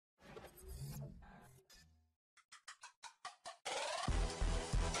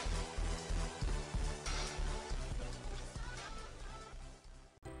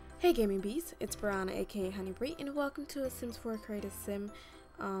Hey Gaming Bees, it's Brianna aka HoneyBree, and welcome to a Sims 4 Creative Sim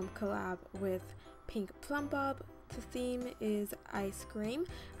collab with Piink Plumbob. The theme is ice cream.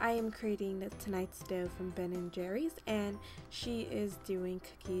 I am creating tonight's dough from Ben & Jerry's, and she is doing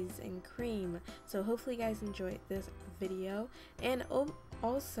cookies and cream. So hopefully you guys enjoyed this video, and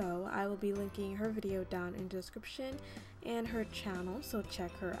also I will be linking her video down in the description and her channel, so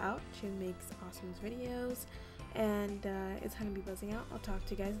check her out. She makes awesome videos. And it's HoneyBree buzzing out. I'll talk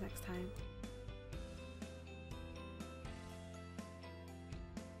to you guys next time.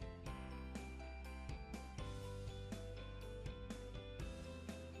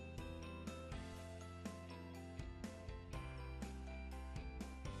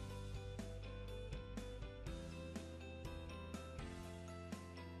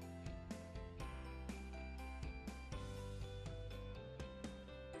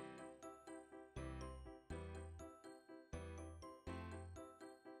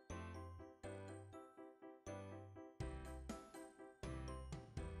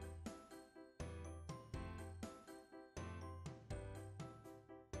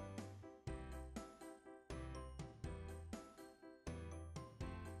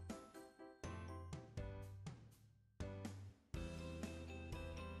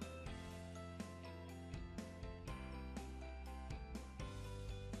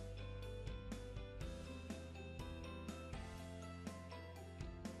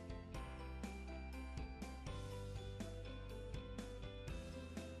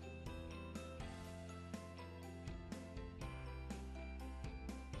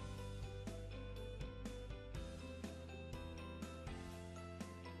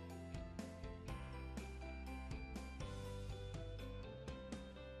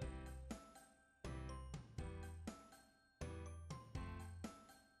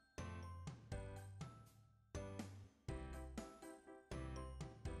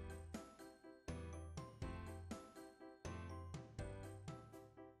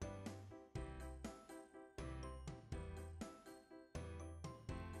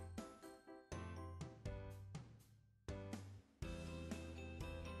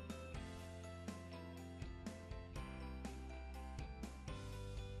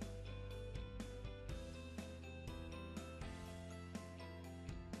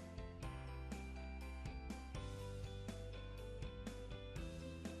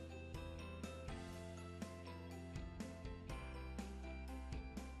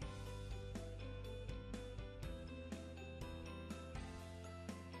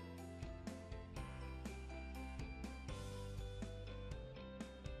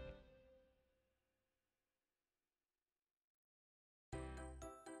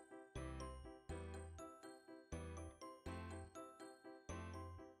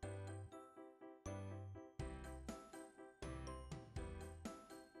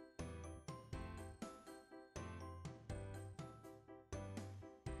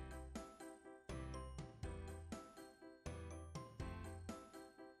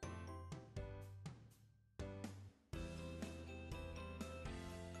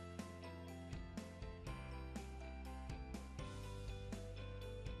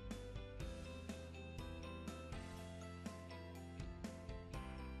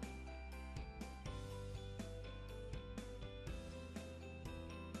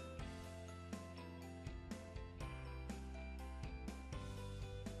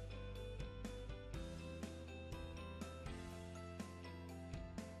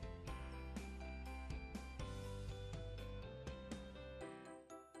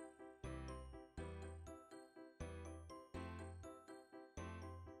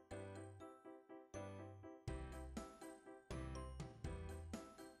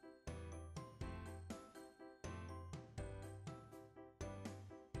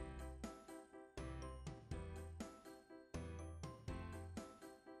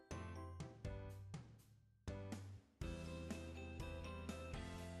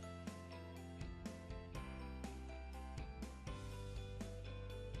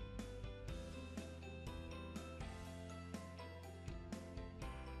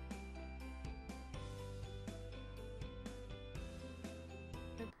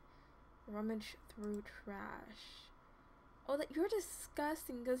 Rummage through trash. Oh, that you're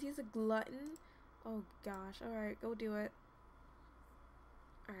disgusting because he's a glutton. Oh gosh. Alright, go do it.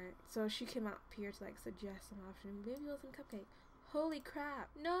 Alright, so she came out here to like suggest an option. Maybe it was some cupcake. Holy crap.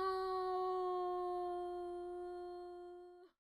 No!